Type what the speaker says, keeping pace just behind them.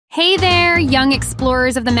Hey there, young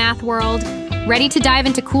explorers of the math world. Ready to dive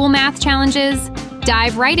into cool math challenges?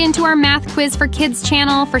 Dive right into our Math Quiz for Kids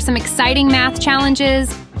channel for some exciting math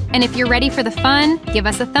challenges. And if you're ready for the fun, give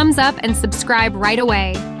us a thumbs up and subscribe right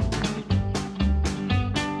away.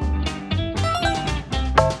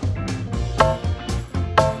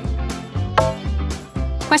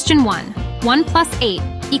 Question 1. 1 plus 8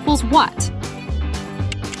 equals what?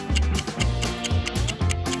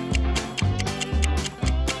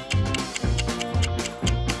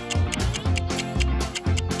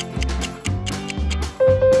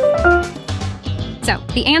 So,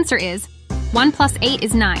 the answer is 1 plus 8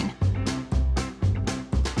 is 9.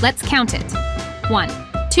 Let's count it. 1,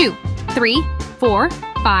 2, 3, 4,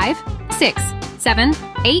 5, 6, 7,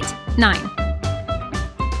 8, 9.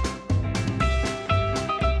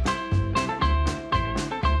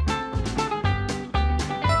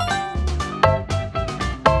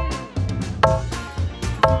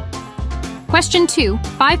 Question 2.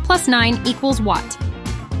 5 plus 9 equals what?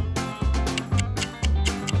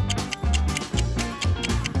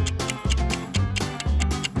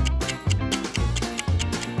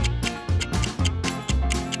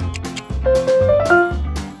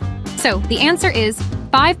 So, the answer is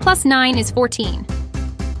 5 plus 9 is 14.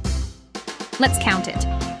 Let's count it.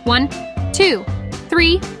 1, 2,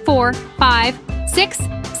 3, 4, 5, 6,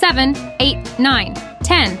 7, 8, 9,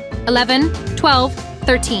 10, 11, 12,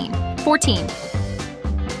 13, 14.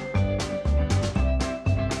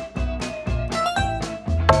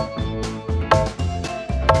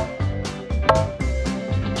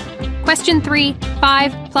 Question 3.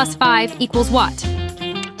 5 plus 5 equals what?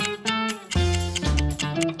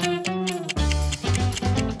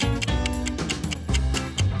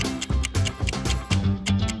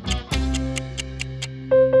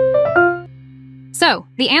 So,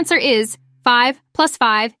 the answer is 5 plus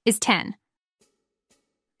 5 is 10.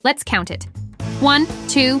 Let's count it. 1,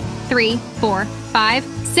 2, 3, 4, 5,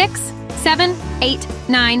 6, 7, 8,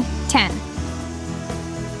 9, 10.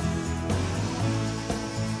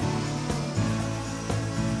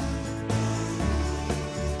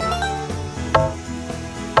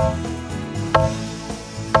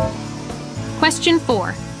 Question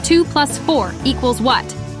 4. 2 plus 4 equals what?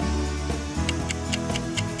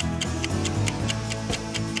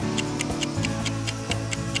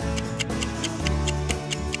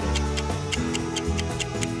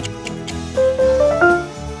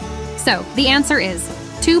 So, the answer is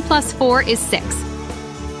 2 plus 4 is 6.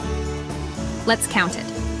 Let's count it.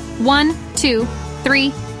 1, 2,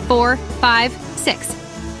 3, 4, 5, 6.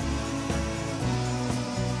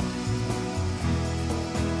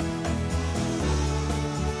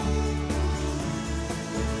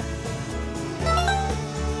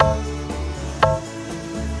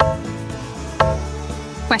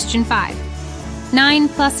 Question 5. 9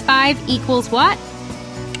 plus 5 equals what?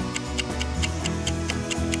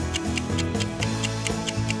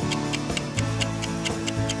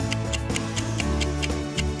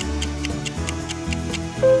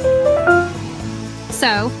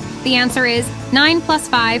 So, the answer is 9 plus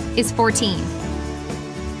 5 is 14.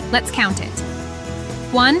 Let's count it.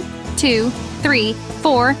 1, 2, 3,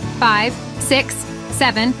 4, 5, 6,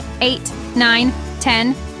 7, 8, 9,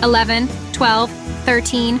 10, 11, 12,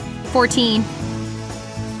 13, 14.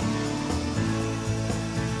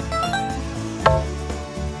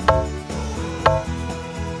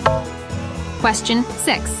 Question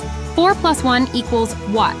 6. 4 plus 1 equals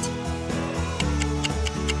what?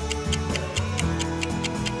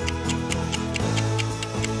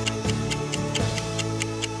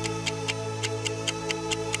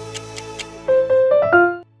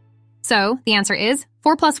 So, the answer is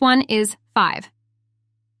 4 plus 1 is 5.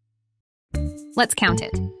 Let's count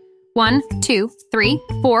it. 1, 2, 3,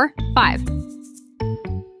 4, 5.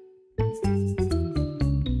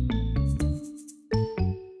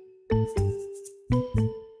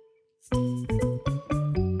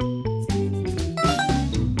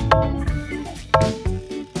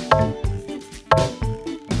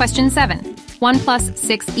 Question 7. 1 plus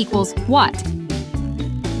 6 equals what?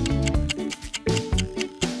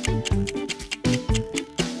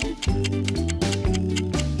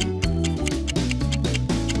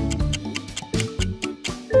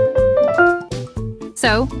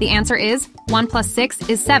 So, the answer is 1 plus 6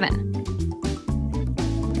 is 7.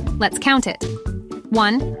 Let's count it.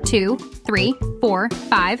 1, 2, 3, 4,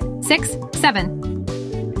 5, 6, 7.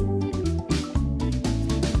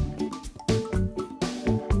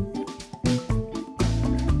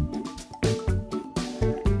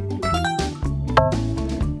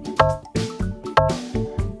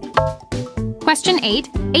 Question 8.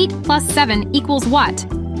 8 plus 7 equals what?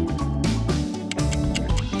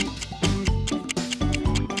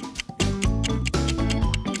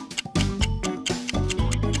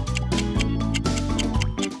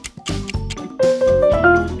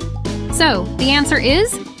 So, the answer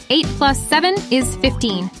is 8 plus 7 is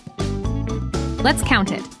 15. Let's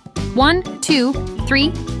count it. 1, 2,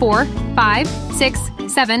 3, 4, 5, 6,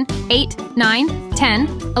 7, 8, 9, 10,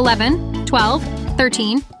 11, 12,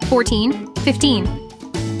 13, 14, 15.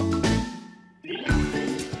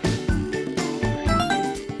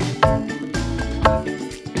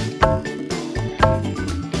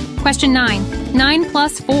 Question 9. 9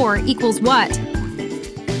 plus 4 equals what?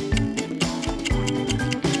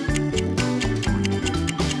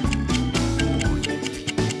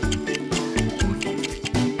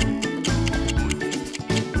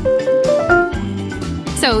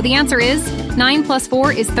 So the answer is 9 plus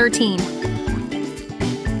 4 is 13.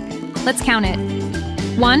 Let's count it.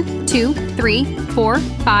 1, 2, 3, 4,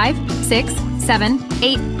 5, 6, 7,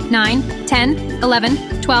 8, 9, 10,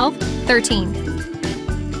 11, 12, 13.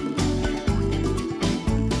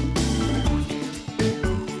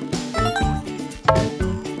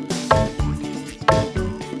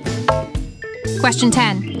 Question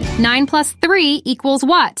 10. 9 plus 3 equals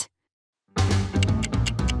what?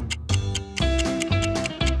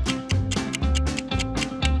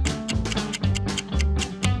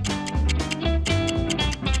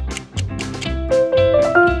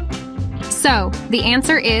 So, the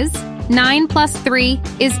answer is 9 plus 3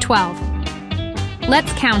 is 12.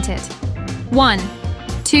 Let's count it. 1,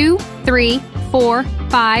 2, 3, 4,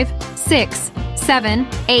 5, 6, 7,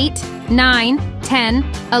 8, 9,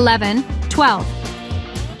 10, 11, 12.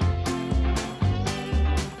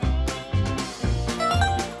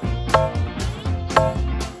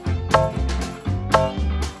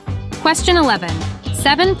 Question 11.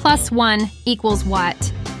 7 plus 1 equals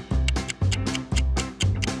what?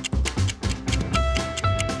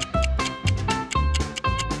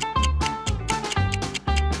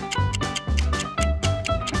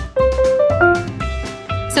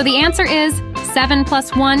 So the answer is 7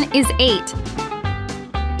 plus 1 is 8.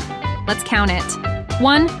 Let's count it.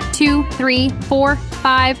 1, 2, 3, 4,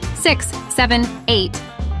 5, 6, 7, 8.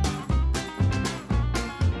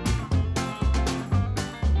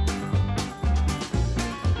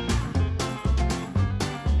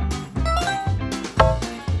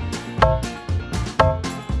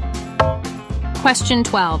 Question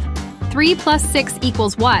 12. 3 plus 6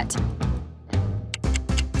 equals what?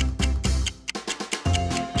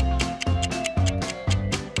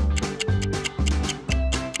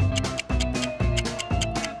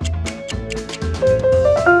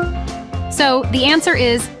 So the answer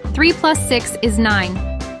is 3 plus 6 is 9.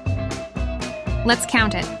 Let's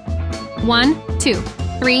count it. 1, 2,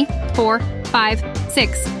 3, 4, 5,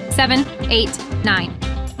 6, 7, 8, 9.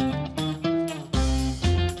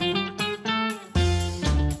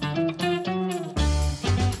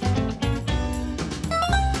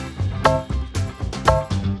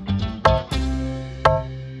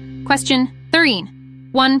 Question 13.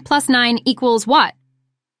 1 plus 9 equals what?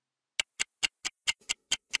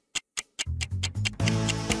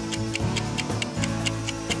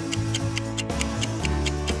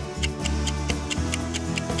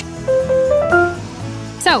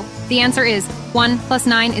 So, the answer is 1 plus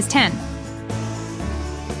 9 is 10.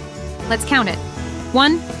 Let's count it.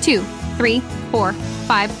 1, 2, 3, 4,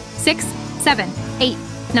 5, 6, 7, 8,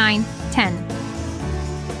 9, 10.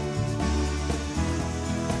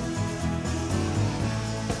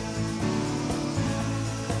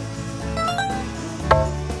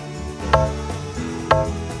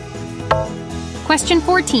 Question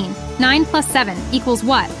 14. 9 plus 7 equals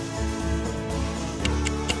what?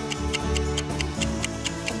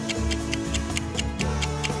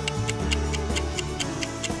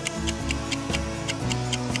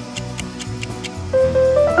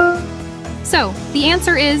 So, the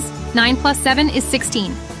answer is 9 plus 7 is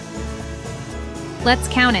 16. Let's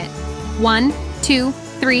count it. 1, 2,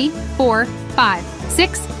 3, 4, 5,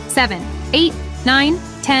 6, 7, 8, 9,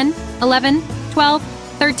 10, 11, 12,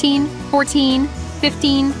 13, 14,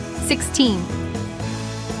 15, 16.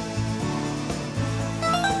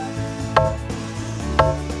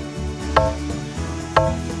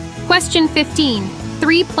 Question 15.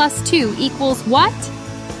 3 plus 2 equals what?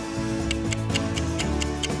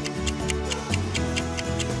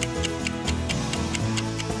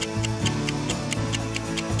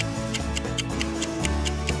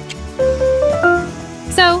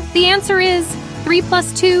 So, the answer is 3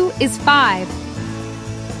 plus 2 is 5.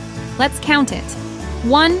 Let's count it.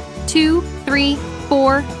 1, 2, 3,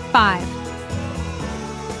 4, 5.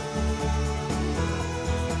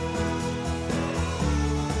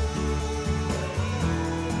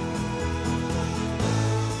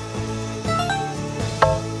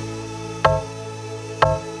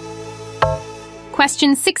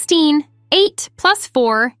 Question 16. 8 plus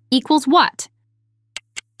 4 equals what?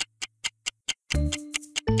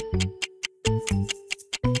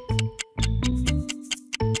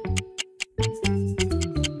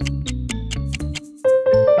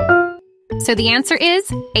 So the answer is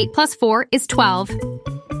 8 plus 4 is 12.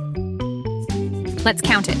 Let's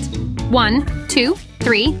count it. 1, 2,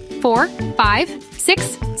 3, 4, 5,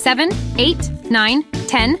 6, 7, 8, 9,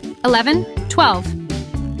 10, 11, 12.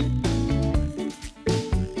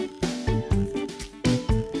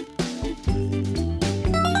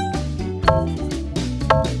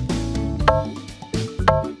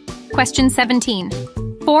 Question 17.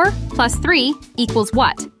 4 plus 3 equals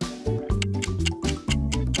what?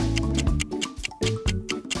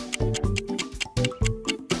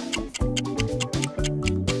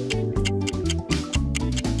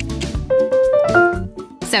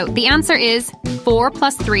 So the answer is 4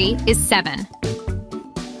 plus 3 is 7.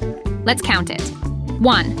 Let's count it.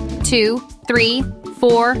 1, 2, 3,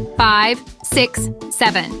 4, 5, 6,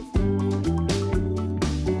 7.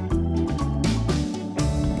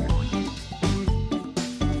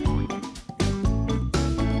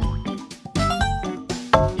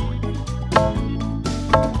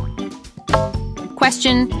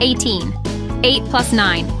 Question 18. 8 plus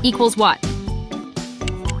 9 equals what?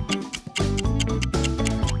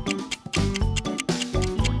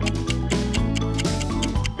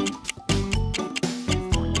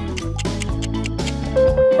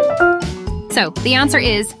 So the answer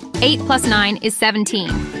is 8 plus 9 is 17.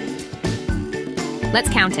 Let's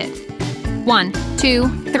count it. 1,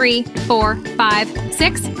 2, 3, 4, 5,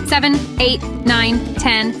 6, 7, 8, 9,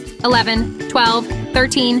 10, 11, 12,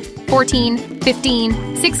 13, 14,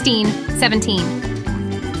 15, 16, 17.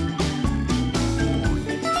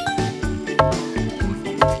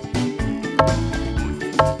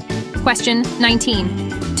 Question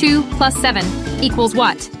 19. 2 plus 7 equals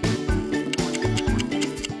what?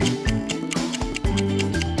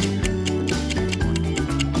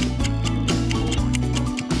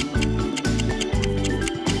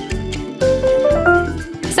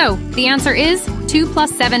 So the answer is 2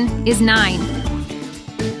 plus 7 is 9.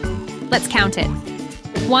 Let's count it.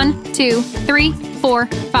 1, 2, 3, 4,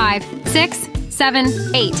 5, 6, 7,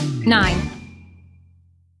 8, 9.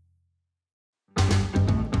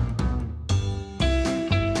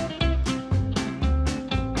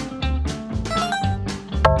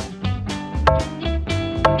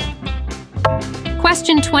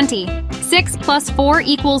 Question 20. 6 plus 4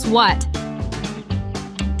 equals what?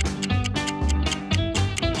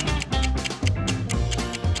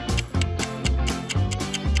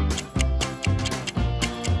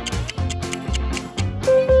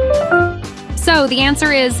 So the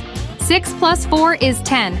answer is 6 plus 4 is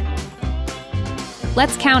 10.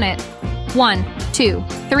 Let's count it. 1, 2,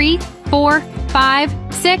 3, 4, 5,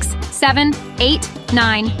 6, 7, 8,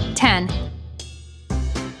 9, 10.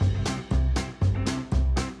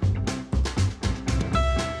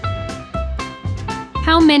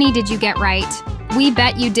 How many did you get right? We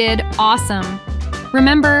bet you did awesome.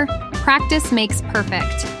 Remember, practice makes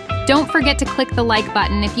perfect. Don't forget to click the like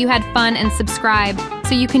button if you had fun and subscribe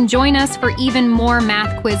so you can join us for even more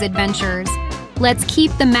math quiz adventures. Let's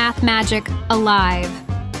keep the math magic alive.